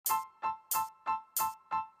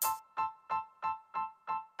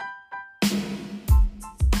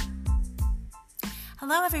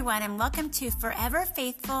Hello everyone and welcome to Forever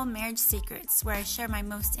Faithful Marriage Secrets, where I share my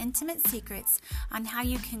most intimate secrets on how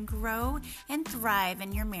you can grow and thrive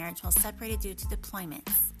in your marriage while separated due to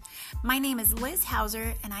deployments. My name is Liz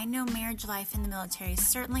Hauser, and I know marriage life in the military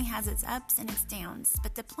certainly has its ups and its downs,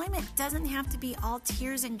 but deployment doesn't have to be all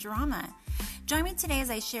tears and drama. Join me today as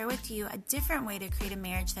I share with you a different way to create a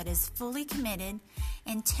marriage that is fully committed,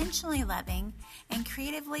 intentionally loving, and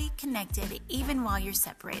creatively connected even while you're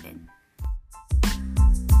separated.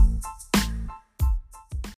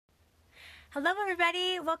 Hello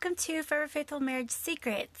everybody, welcome to Forever Faithful Marriage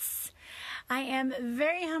Secrets. I am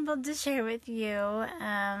very humbled to share with you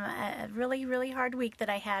a really hard week that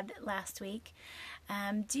I had last week.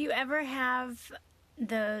 Do you ever have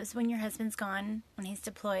those, when your husband's gone, when he's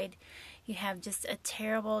deployed, you have just a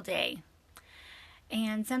terrible day?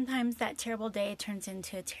 And sometimes that terrible day turns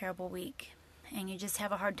into a terrible week, and you just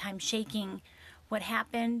have a hard time shaking what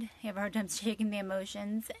happened. You have a hard time shaking the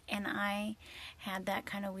emotions, and I had that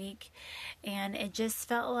kind of week, and it just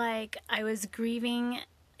felt like I was grieving.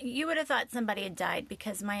 You would have thought somebody had died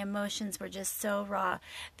because my emotions were just so raw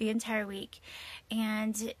the entire week.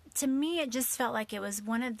 And to me, it just felt like it was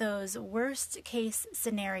one of those worst case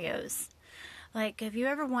scenarios. Like, have you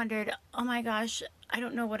ever wondered, oh my gosh, I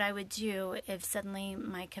don't know what I would do if suddenly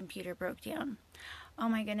my computer broke down? Oh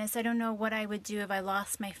my goodness, I don't know what I would do if I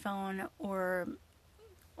lost my phone or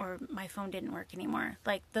my phone didn't work anymore.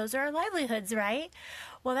 Like, those are our livelihoods, right?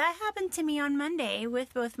 Well, that happened to me on Monday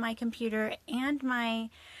with both my computer and my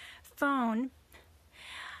phone.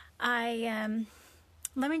 Let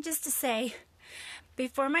me just say,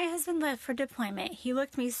 before my husband left for deployment, he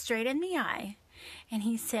looked me straight in the eye and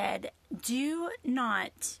he said, "Do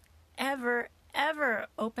not ever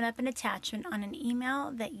open up an attachment on an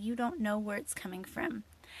email that you don't know where it's coming from."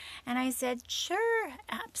 And I said, "Sure,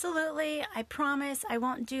 absolutely. I promise I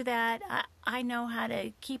won't do that. I know how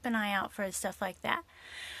to keep an eye out for stuff like that."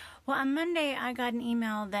 Well, on Monday, I got an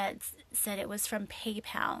email that said it was from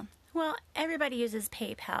PayPal. Well, everybody uses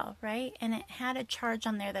PayPal, right? And it had a charge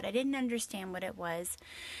on there that I didn't understand what it was.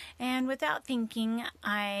 And without thinking,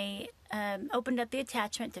 I opened up the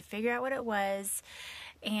attachment to figure out what it was.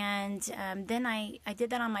 And then I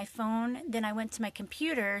did that on my phone. Then I went to my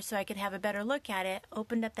computer so I could have a better look at it,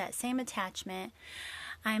 opened up that same attachment.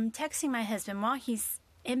 I'm texting my husband while he's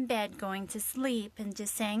in bed going to sleep and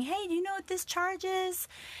just saying, "Hey, do you know what this charge is?"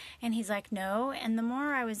 And he's like, "No." And the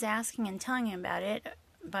more I was asking and telling him about it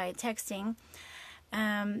by texting,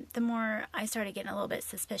 the more I started getting a little bit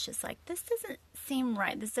suspicious. Like, this doesn't seem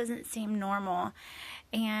right. This doesn't seem normal.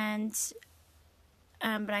 And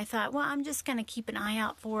but I thought, well, I'm just going to keep an eye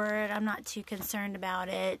out for it. I'm not too concerned about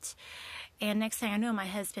it. And next thing I know, my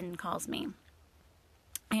husband calls me.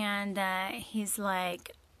 And he's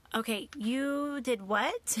like, "Okay, you did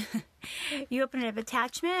what? You opened an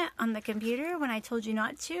attachment on the computer when I told you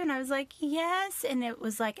not to?" And I was like, "Yes." And it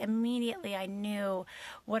was like immediately I knew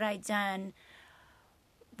what I'd done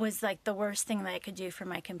was like the worst thing that I could do for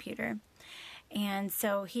my computer. And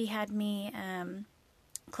so he had me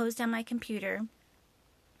close down my computer,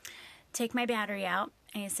 take my battery out,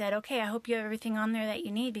 and he said, "Okay, I hope you have everything on there that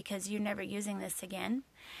you need because you're never using this again."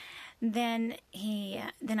 Then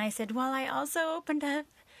I said, "Well, I also opened up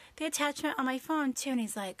the attachment on my phone too." And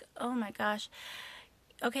he's like, "Oh my gosh,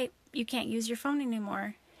 okay, you can't use your phone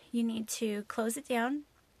anymore. You need to close it down,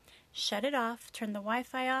 shut it off, turn the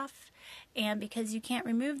Wi-Fi off, and because you can't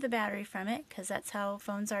remove the battery from it, because that's how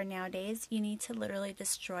phones are nowadays, you need to literally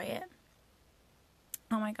destroy it."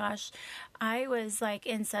 Oh my gosh, I was like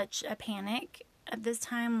in such a panic at this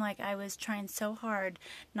time. Like, I was trying so hard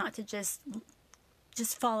not to just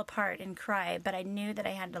fall apart and cry, but I knew that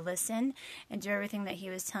I had to listen and do everything that he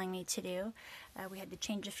was telling me to do. We had to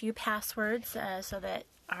change a few passwords so that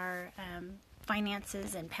our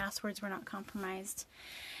finances and passwords were not compromised.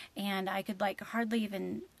 And I could like hardly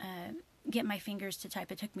even get my fingers to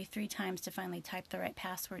type. It took me 3 times to finally type the right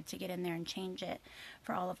password to get in there and change it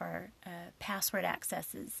for all of our password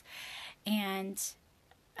accesses. And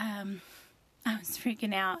I was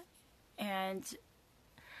freaking out. And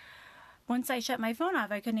once I shut my phone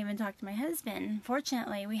off, I couldn't even talk to my husband.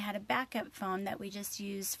 Fortunately, we had a backup phone that we just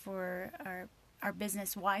used for our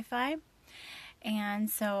business Wi-Fi. And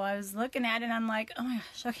so I was looking at it and I'm like, oh my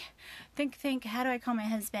gosh, okay, think, how do I call my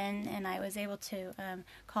husband? And I was able to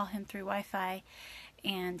call him through Wi-Fi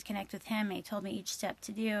and connect with him. And he told me each step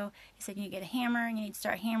to do. He said, "You need to get a hammer and you need to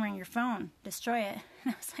start hammering your phone, destroy it."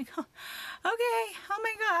 And I was like, "Oh, okay, oh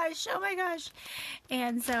my gosh.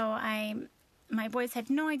 And so my boys had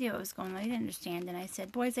no idea what was going on. They didn't understand. And I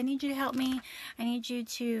said, "Boys, I need you to help me. I need you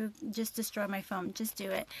to just destroy my phone. Just do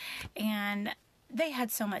it." And they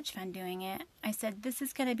had so much fun doing it. I said, this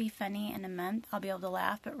is going to be funny in a month. I'll be able to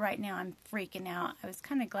laugh, but right now I'm freaking out. I was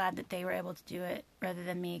kind of glad that they were able to do it rather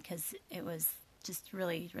than me, because it was just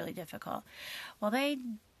really, really difficult. Well, they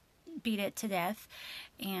beat it to death,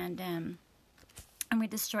 and we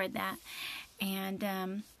destroyed that.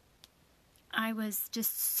 And I was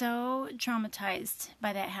just so traumatized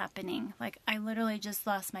by that happening. Like, I literally just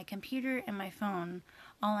lost my computer and my phone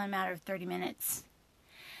all in a matter of 30 minutes.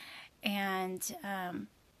 And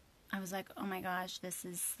I was like, oh my gosh, this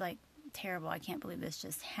is like terrible. I can't believe this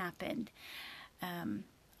just happened.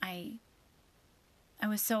 I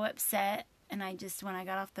was so upset, and when I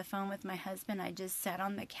got off the phone with my husband, I just sat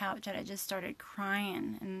on the couch and I just started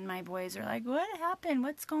crying. And my boys were like, what happened?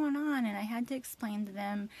 What's going on? And I had to explain to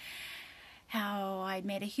them how I'd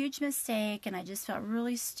made a huge mistake, and I just felt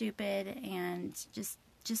really stupid and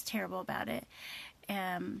just terrible about it.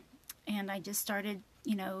 And I just started,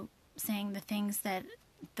 saying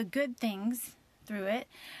the good things through it.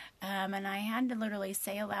 And I had to literally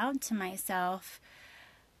say aloud to myself,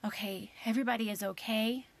 okay, everybody is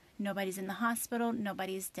okay. Nobody's in the hospital.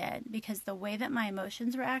 Nobody's dead. Because the way that my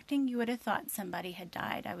emotions were acting, you would have thought somebody had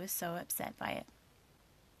died. I was so upset by it.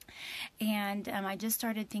 And I just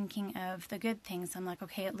started thinking of the good things. I'm like,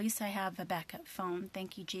 okay, at least I have a backup phone.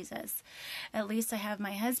 Thank you, Jesus. At least I have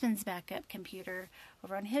my husband's backup computer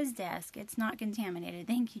over on his desk. It's not contaminated.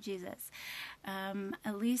 Thank you, Jesus.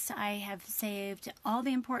 At least I have saved all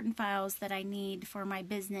the important files that I need for my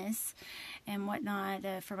business and whatnot,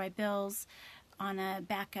 for my bills, on a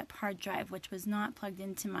backup hard drive, which was not plugged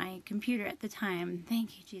into my computer at the time.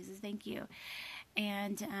 Thank you, Jesus. Thank you.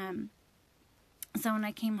 And so when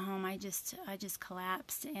I came home, I just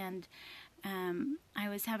collapsed, and I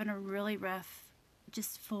was having a really rough,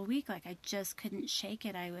 just full week. Like, I just couldn't shake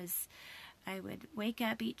it. I would wake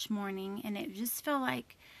up each morning, and it just felt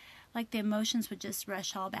like the emotions would just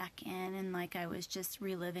rush all back in, and like I was just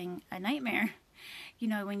reliving a nightmare.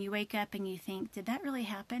 When you wake up and you think, did that really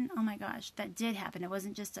happen? Oh my gosh, that did happen. It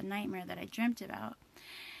wasn't just a nightmare that I dreamt about.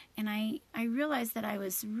 And I realized that I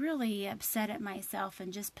was really upset at myself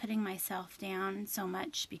and just putting myself down so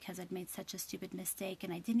much because I'd made such a stupid mistake,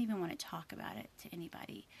 and I didn't even want to talk about it to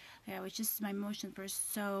anybody. My emotions were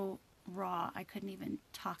so raw, I couldn't even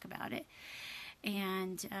talk about it.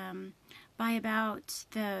 And by about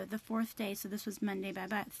the fourth day, so this was Monday, by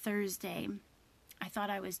about Thursday, I thought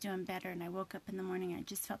I was doing better, and I woke up in the morning and I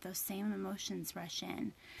just felt those same emotions rush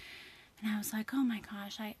in. And I was like, oh my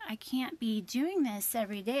gosh, I can't be doing this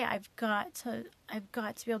every day. I've got to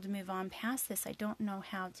be able to move on past this. I don't know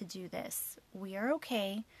how to do this. We are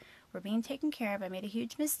okay. We're being taken care of. I made a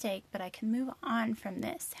huge mistake, but I can move on from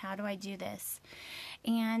this. How do I do this?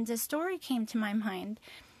 And a story came to my mind.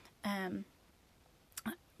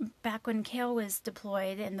 Back when Kale was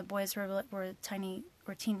deployed and the boys were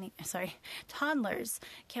toddlers.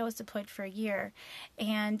 Kale was deployed for a year,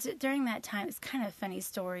 and during that time, it's kind of a funny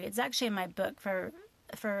story. It's actually in my book for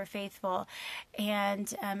Faithful,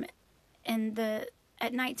 and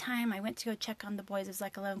at nighttime, I went to go check on the boys. It was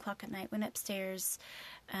like 11 o'clock at night. Went upstairs,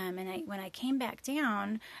 and when I came back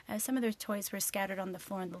down, some of their toys were scattered on the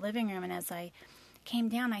floor in the living room, and as I came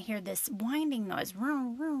down, I hear this winding noise,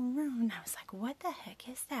 vroom, vroom, vroom, and I was like, what the heck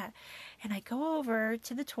is that? And I go over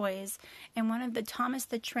to the toys, and one of the Thomas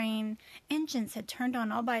the Train engines had turned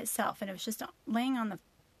on all by itself, and it was just laying on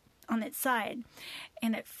its side,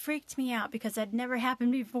 and it freaked me out because that never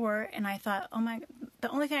happened before. And I thought, the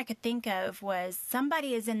only thing I could think of was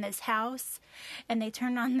somebody is in this house and they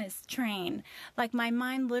turned on this train. Like, my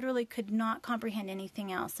mind literally could not comprehend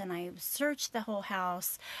anything else, and I searched the whole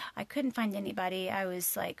house. I couldn't find anybody. I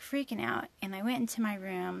was like freaking out, and I went into my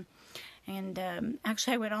room, and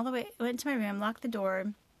actually I went into my room, locked the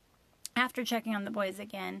door. After checking on the boys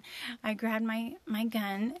again, I grabbed my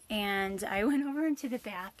gun, and I went over into the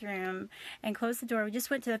bathroom and closed the door. We just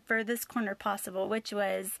went to the furthest corner possible, which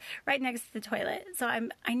was right next to the toilet. So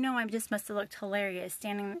I know I just must have looked hilarious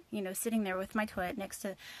sitting there with my toilet next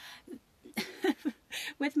to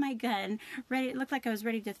with my gun, ready. It looked like I was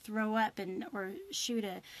ready to throw up or shoot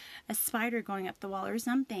a spider going up the wall or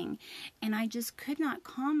something. And I just could not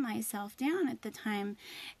calm myself down at the time.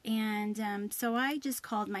 And so I just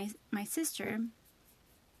called my sister.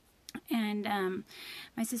 And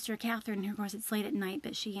my sister Catherine, who, of course, it's late at night,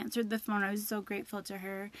 but she answered the phone. I was so grateful to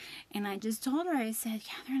her. And I just told her, I said,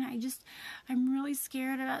 Catherine, I'm really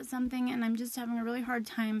scared about something, and I'm just having a really hard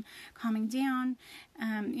time calming down.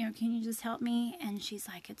 Can you just help me? And she's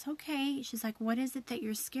like, it's okay. She's like, what is it that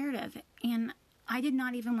you're scared of? And I did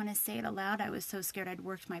not even want to say it aloud. I was so scared. I'd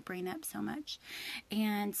worked my brain up so much.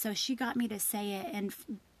 And so she got me to say it. And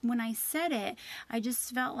when I said it, I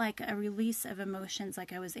just felt like a release of emotions,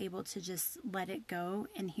 like I was able to just let it go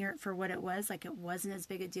and hear it for what it was, like it wasn't as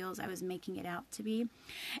big a deal as I was making it out to be.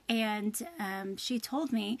 And she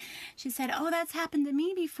told me, she said, "Oh, that's happened to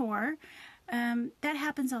me before. That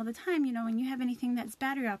happens all the time. You know, when you have anything that's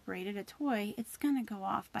battery operated, a toy, it's going to go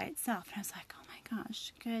off by itself." And I was like, oh my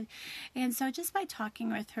gosh, good. And so just by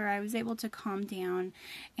talking with her, I was able to calm down.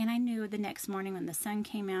 And I knew the next morning when the sun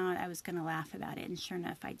came out, I was going to laugh about it. And sure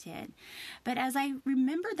enough, I did. But as I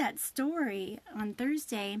remembered that story on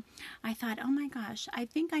Thursday, I thought, oh my gosh, I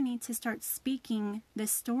think I need to start speaking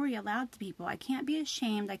this story aloud to people. I can't be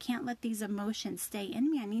ashamed. I can't let these emotions stay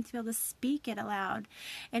in me. I need to be able to speak it aloud.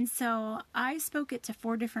 And so I spoke it to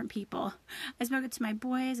 4 different people. I spoke it to my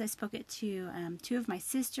boys. I spoke it to 2 of my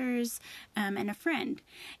sisters and a friend.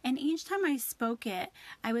 And each time I spoke it,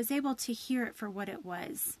 I was able to hear it for what it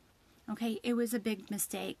was. Okay, it was a big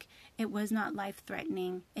mistake. It was not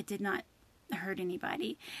life-threatening. It did not hurt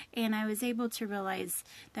anybody. And I was able to realize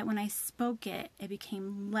that when I spoke it, it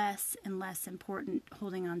became less and less important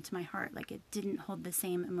holding on to my heart. Like it didn't hold the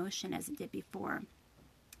same emotion as it did before.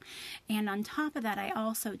 And on top of that, I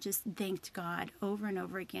also just thanked God over and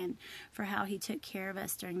over again for how He took care of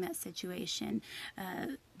us during that situation.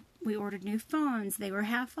 We ordered new phones. They were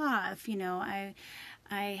half off. You know, I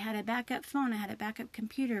had a backup phone. I had a backup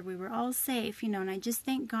computer. We were all safe, you know, and I just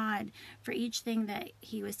thank God for each thing that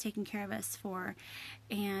He was taking care of us for.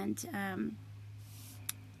 And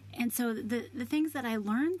so the things that I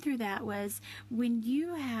learned through that was when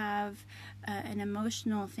you have an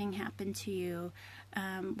emotional thing happen to you,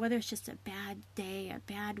 whether it's just a bad day, a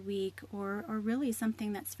bad week, or really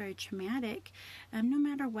something that's very traumatic, no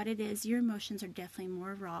matter what it is, your emotions are definitely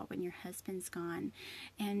more raw when your husband's gone.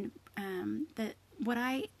 And what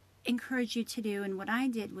I encourage you to do, and what I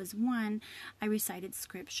did was, 1, I recited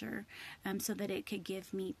scripture so that it could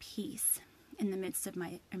give me peace in the midst of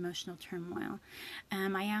my emotional turmoil.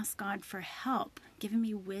 I asked God for help, giving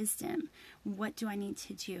me wisdom. What do I need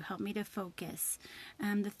to do? Help me to focus.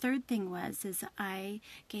 The third thing is I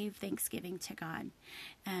gave thanksgiving to God.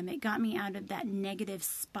 It got me out of that negative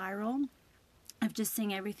spiral of just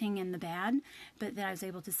seeing everything in the bad, but that I was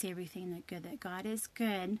able to see everything in the good, that God is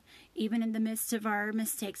good. Even in the midst of our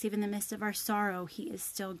mistakes, even in the midst of our sorrow, He is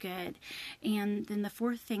still good. And then the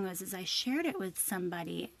fourth thing was I shared it with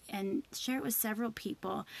somebody, and share it with several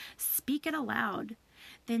people. Speak it aloud.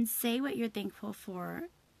 Then say what you're thankful for,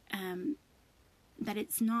 that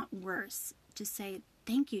it's not worse. Just say,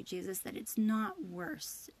 thank you, Jesus, that it's not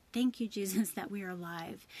worse. Thank you, Jesus, that we are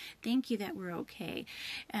alive. Thank you that we're okay.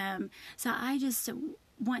 So I just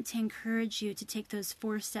want to encourage you to take those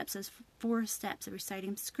 4 steps of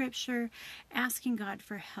reciting scripture, asking God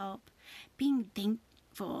for help, being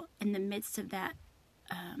thankful in the midst of that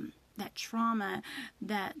trauma,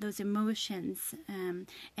 those emotions, and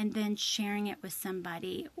then sharing it with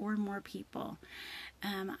somebody or more people.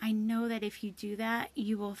 I know that if you do that,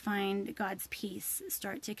 you will find God's peace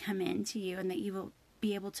start to come into you, and that you will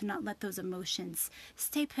be able to not let those emotions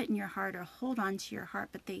stay put in your heart or hold on to your heart,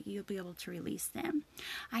 but that you'll be able to release them.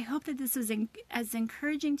 I hope that this was as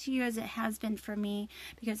encouraging to you as it has been for me,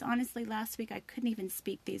 because honestly, last week I couldn't even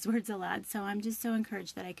speak these words aloud, so I'm just so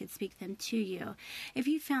encouraged that I could speak them to you. If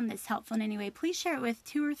you found this helpful in any way, please share it with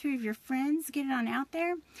 2 or 3 of your friends. Get it on out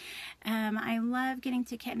there. I love getting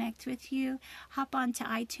to connect with you. Hop on to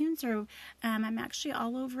iTunes, or I'm actually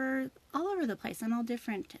all over the place on all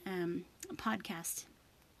different podcast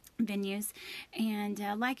venues, and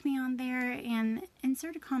like me on there and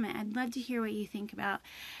insert a comment. I'd love to hear what you think about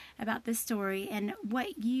this story and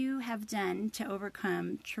what you have done to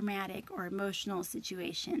overcome traumatic or emotional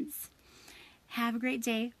situations. Have a great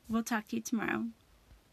day. We'll talk to you tomorrow.